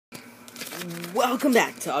Welcome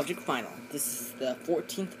back to Object Final. This is the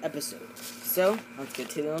 14th episode. So, let's get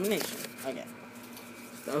to the elimination.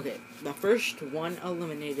 Okay, the first one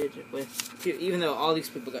eliminated with 2, even though all these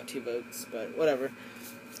people got 2 votes, but whatever.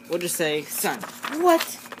 We'll just say, Sun. What?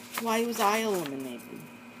 Why was I eliminated?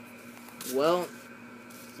 Well,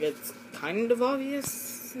 it's kind of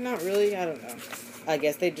obvious. Not really, I don't know. I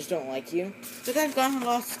guess they just don't like you. But I've gone and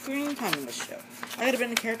lost screen time in this show. I could have been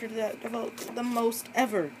the character that developed the most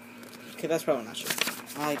ever. Okay, that's probably not true.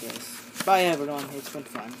 I guess. Bye, everyone. It's been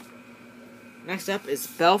fun. Next up is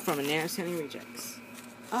Belle from Banana Sending Rejects.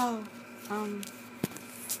 Oh, I'm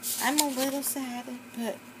a little sad,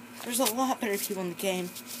 but there's a lot better people in the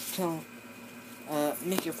game to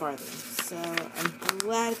make it farther. So, I'm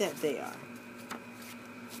glad that they are.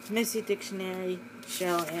 Missy Dictionary,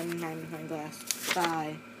 Shell, and Magnifying Glass.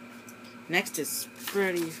 Bye. Next is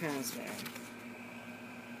Pretty Raspberry.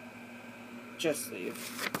 Just leave.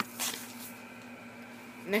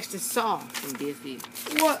 Next is Saw from BFB.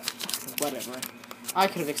 What? Whatever. I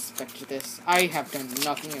could have expected this. I have done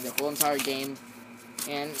nothing in the whole entire game.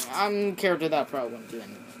 And I'm a character that probably wouldn't do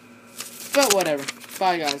anything. But whatever.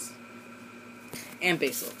 Bye, guys. And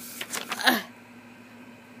Basil.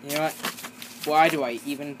 You know what? Why do I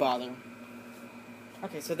even bother?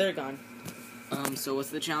 Okay, so they're gone. So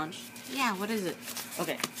what's the challenge? Yeah, what is it?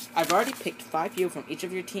 Okay, I've already picked 5 people from each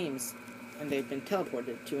of your teams, and they've been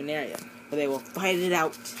teleported to an area where they will fight it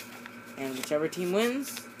out. And whichever team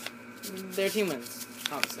wins, their team wins,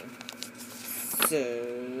 obviously. So,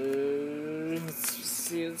 let's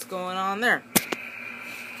see what's going on there.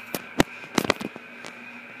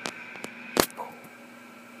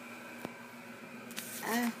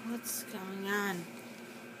 What's going on?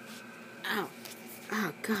 Ow.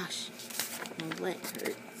 Oh, gosh. My leg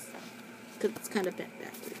hurts. Because it's kind of bent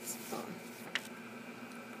backwards. Oh.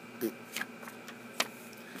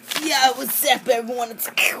 Yeah, what's up, everyone? It's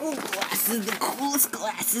Cool Glasses, the coolest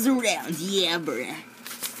glasses around. Yeah, bruh.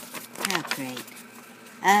 Oh, great.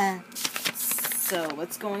 So,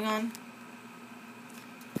 what's going on?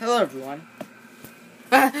 Hello, everyone.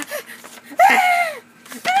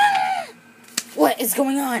 What is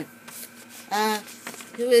going on?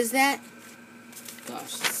 Who is that?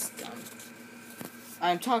 Gosh, this is dumb.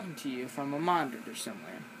 I'm talking to you from a monitor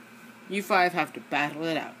somewhere. You 5 have to battle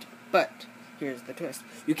it out. But, here's the twist.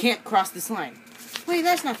 You can't cross this line. Wait,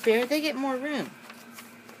 that's not fair. They get more room.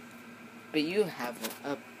 But you have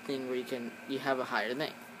a thing where you have a higher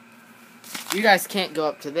thing. You guys can't go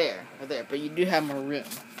up to there, or there, but you do have more room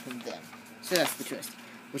than them. So that's the twist.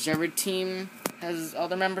 Whichever team has all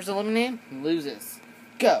their members eliminated, loses.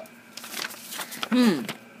 Go.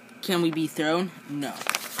 Can we be thrown? No.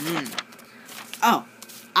 Oh,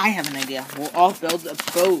 I have an idea. We'll all build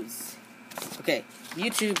bows. Okay, you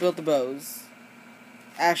 2 build the bows.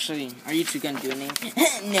 Actually, are you 2 gonna do anything?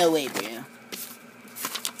 No way, bro.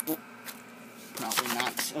 Well, probably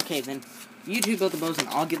not. Okay, then you 2 build the bows and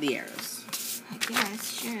I'll get the arrows.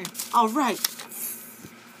 Yes, sure. Alright.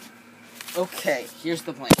 Okay, here's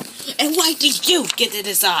the plan. And why did you get to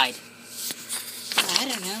decide? I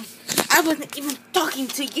don't know. I wasn't even talking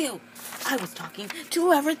to you. I was talking to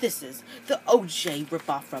whoever this is. The OJ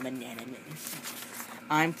ripoff from Anonymous.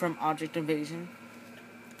 I'm from Object Invasion.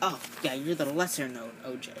 Oh, yeah, you're the lesser-known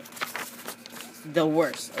OJ. The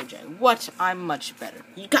worst OJ. What? I'm much better.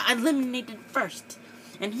 You got eliminated first.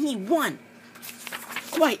 And he won.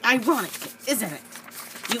 Quite ironic, isn't it?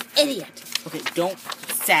 You idiot. Okay, don't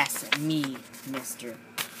sass me, mister.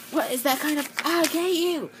 What is that kind of... I get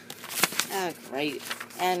you. Oh, great.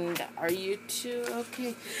 And are you 2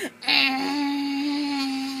 okay?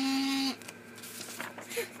 Yeah!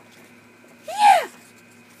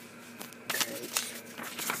 Great.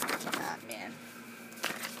 Ah, man.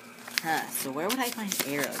 So where would I find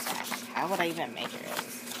arrows at? How would I even make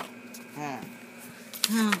arrows?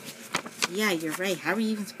 Oh, yeah, you're right. How are you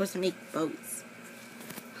even supposed to make boats?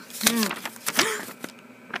 No.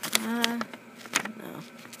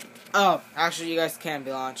 Oh, actually, you guys can't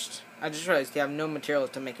be launched. I just realized you have no material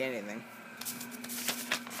to make anything.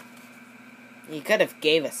 You could have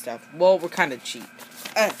gave us stuff. Well, we're kind of cheap.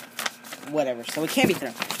 Whatever, so we can't be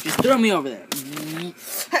thrown. Just throw me over there.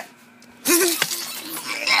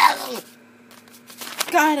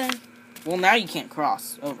 Got him. Well, now you can't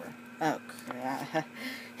cross over. Oh, crap.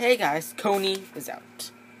 Hey, guys, Coney is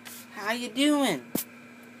out. How you doing?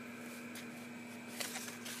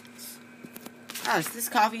 Oh, is this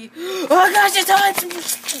coffee? Oh gosh, it's hot!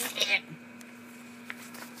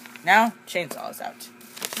 Now, Chainsaw is out.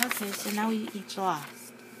 Okay, so now we each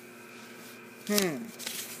lost.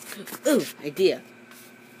 Ooh, idea.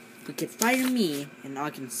 who could fire me, and I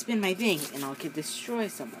can spin my thing, and I could destroy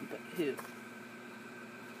someone. But who?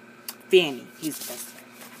 Fanny. He's the best.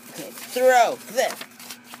 Okay, throw. There.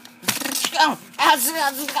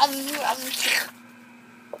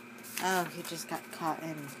 Oh, he just got caught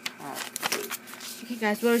in. Okay,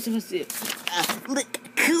 guys, what are we supposed to do? Look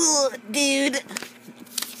cool, dude.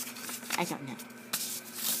 I don't know.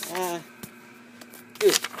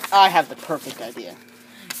 Ooh, I have the perfect idea.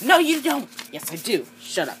 No, you don't. Yes, I do.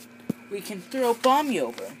 Shut up. We can throw bomb you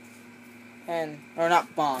over. Or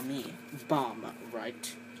not bomb me. Bomb,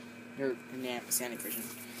 right? Your Sandy version.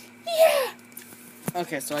 Yeah!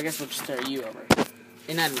 Okay, so I guess we'll just throw you over.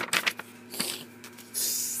 And I'm...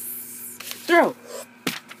 Throw!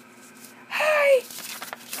 Hi!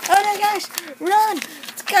 Oh my gosh! Run!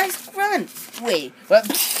 Guys, run! Wait, what?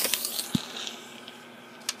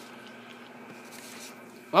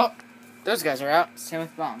 Well, those guys are out. Same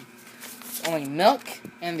with bomb. It's only milk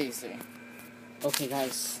and these three. Okay,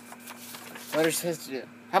 guys. What are we supposed to do?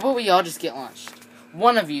 How about we all just get launched?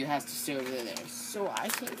 One of you has to stay over there. So I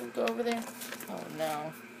can't even go over there? Oh,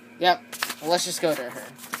 no. Yep. Well, let's just go to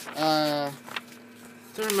her.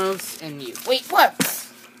 Thermos and you. Wait, what?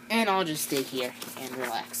 And I'll just stay here and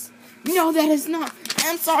relax. No, that is not.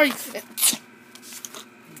 I'm sorry.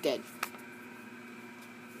 Dead.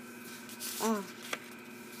 Oh.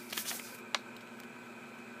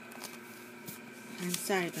 I'm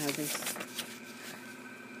sorry about this.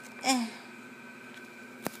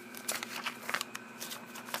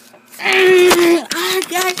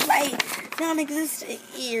 Guys, my non-existent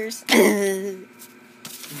ears. It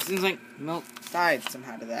seems like milk died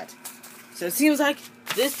somehow to that. So it seems like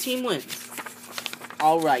this team wins.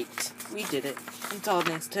 Alright, we did it. It's all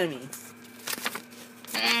thanks to me.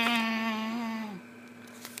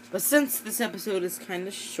 But since this episode is kind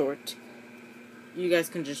of short, you guys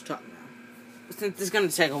can just talk now. Since it's going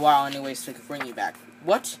to take a while anyways, so I can bring you back.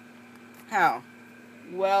 What? How?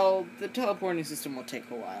 Well, the teleporting system will take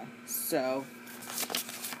a while. So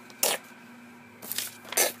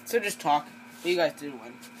just talk. But you guys did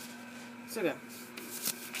win. So go.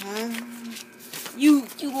 You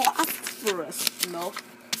lost for us, Milk.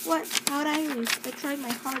 What? How'd I lose? I tried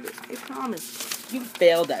my hardest. I promise. You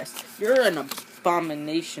failed us. You're an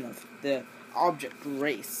abomination of the object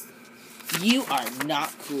race. You are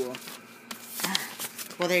not cool.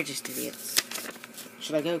 Well, they're just idiots.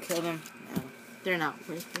 Should I go kill them? No. They're not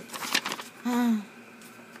worth it.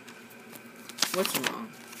 What's wrong?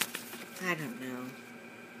 I don't know.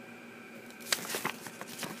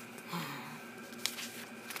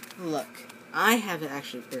 Look, I have it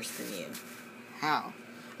actually worse than you. How?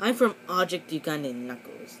 I'm from Object Ugandan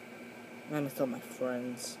Knuckles. I miss all my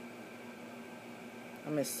friends.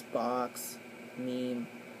 I miss Box, Meme,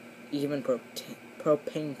 even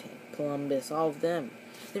Propane Tank, Columbus, all of them.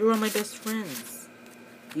 They were all my best friends.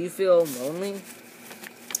 Do you feel lonely?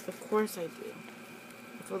 Of course I do.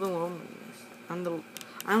 I feel the loneliness.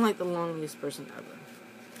 I'm like the loneliest person ever.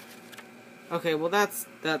 Okay, well that's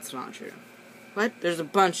not true. What? There's a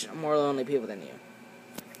bunch more lonely people than you.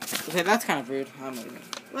 Okay, that's kind of rude. I'm leaving.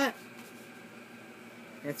 What?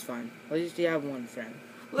 It's fine. At least you have one friend.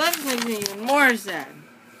 Well, that makes me even more sad.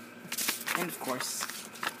 And of course,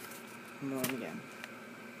 I'm alone again.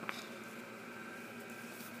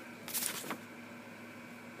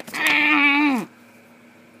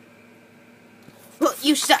 Well,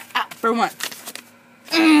 you shut up for once.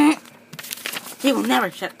 He will never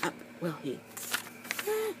shut up, will he?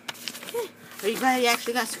 Are you glad you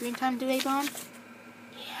actually got screen time today, Bomb?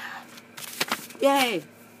 Yeah. Yay!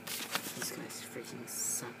 These guys freaking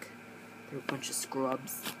suck. They're a bunch of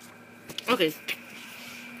scrubs. Okay.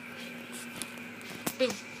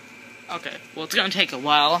 Boom. Okay, well it's gonna take a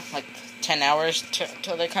while, like 10 hours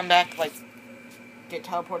till they come back, like, get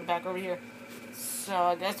teleported back over here. So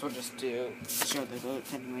I guess we'll just show the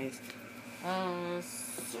votes anyways.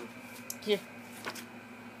 So, here.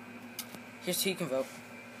 Here's who you can vote.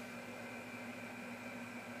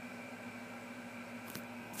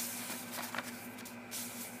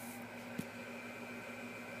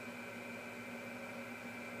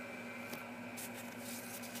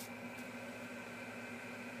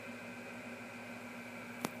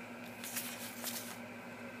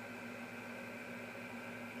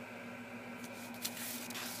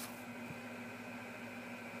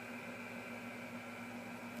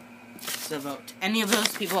 So vote any of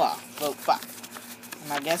those people off. Vote 5.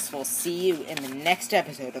 And I guess we'll see you in the next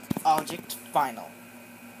episode of Object Final.